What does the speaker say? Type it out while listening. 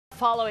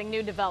following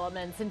new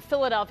developments in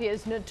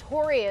Philadelphia's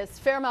notorious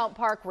Fairmount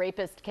Park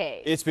rapist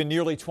case. It's been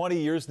nearly 20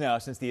 years now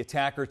since the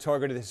attacker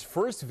targeted his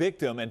first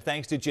victim, and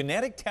thanks to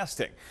genetic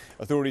testing,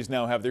 authorities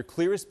now have their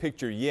clearest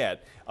picture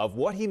yet of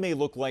what he may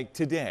look like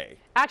today.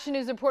 Action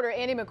News reporter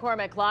Annie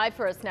McCormick live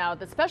for us now at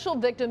the Special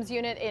Victims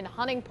Unit in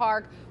Hunting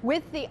Park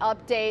with the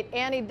update.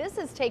 Annie, this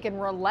has taken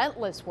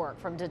relentless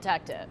work from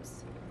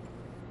detectives.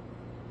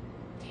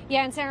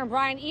 Yeah, and Sarah and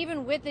Brian,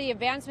 even with the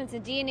advancements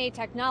in DNA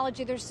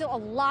technology, there's still a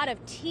lot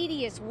of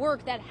tedious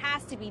work that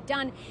has to be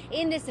done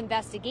in this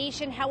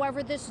investigation.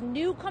 However, this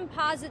new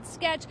composite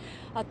sketch,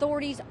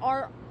 authorities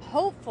are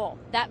hopeful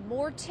that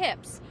more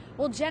tips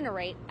will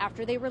generate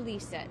after they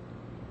release it.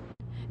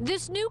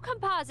 This new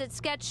composite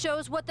sketch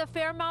shows what the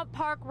Fairmount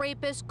Park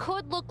rapist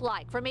could look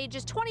like from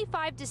ages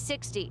 25 to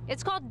 60.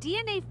 It's called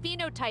DNA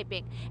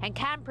phenotyping and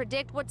can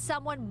predict what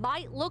someone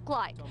might look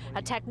like,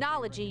 a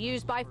technology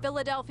used by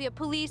Philadelphia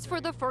police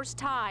for the first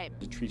time.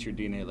 It treats your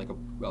DNA like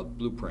a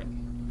blueprint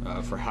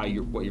for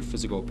what your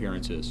physical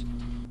appearance is.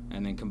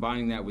 And then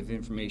combining that with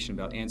information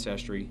about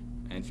ancestry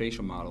and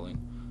facial modeling,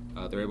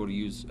 they're able to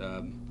use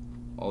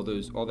all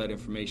that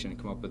information and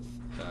come up with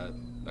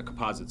a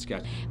composite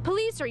sketch.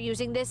 Police are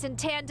using this in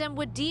tandem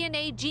with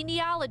DNA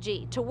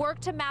genealogy to work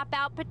to map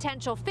out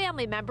potential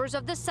family members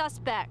of the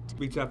suspect.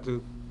 Reached out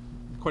to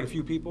quite a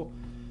few people.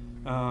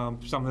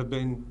 Some have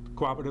been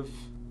cooperative,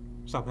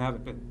 some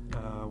haven't been.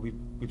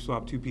 We've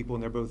swabbed 2 people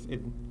and they're both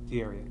in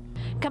the area.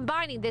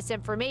 Combining this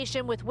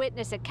information with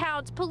witness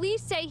accounts,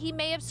 police say he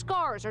may have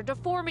scars or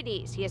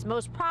deformities. He is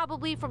most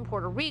probably from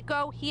Puerto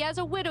Rico. He has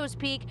a widow's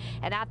peak,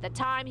 and at the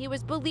time he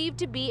was believed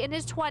to be in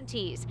his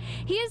 20s.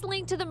 He is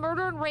linked to the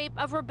murder and rape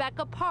of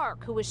Rebecca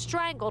Park, who was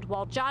strangled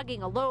while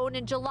jogging alone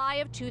in July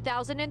of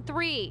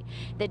 2003.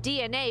 The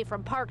DNA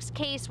from Park's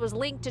case was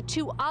linked to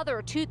 2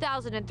 other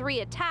 2003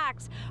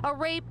 attacks, a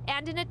rape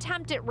and an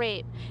attempted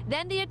rape.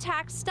 Then the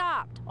attacks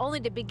stopped, only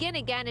to begin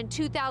again in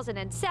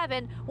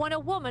 2007 when a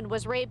woman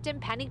was raped in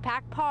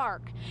Pennypack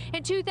Park.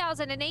 In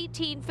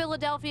 2018,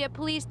 Philadelphia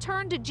police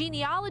turned to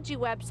genealogy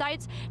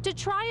websites to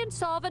try and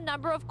solve a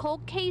number of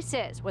cold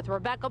cases, with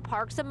Rebecca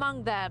Parks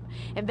among them.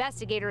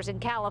 Investigators in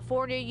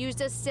California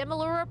used a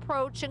similar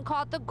approach and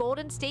caught the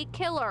Golden State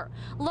Killer.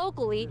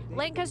 Locally,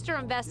 Lancaster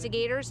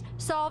investigators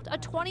solved a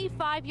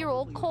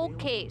 25-year-old cold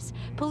case.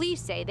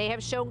 Police say they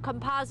have shown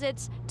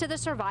composites to the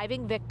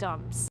surviving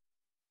victims.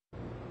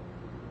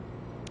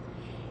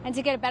 And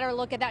to get a better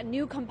look at that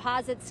new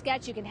composite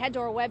sketch, you can head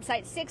to our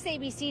website,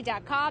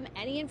 6abc.com.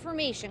 Any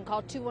information,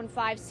 call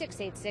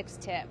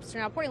 215-686-TIPS. We're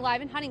now reporting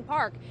live in Hunting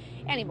Park.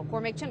 Annie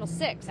McCormick, Channel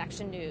 6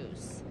 Action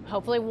News.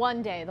 Hopefully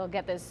one day they'll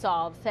get this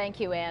solved. Thank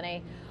you,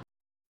 Annie.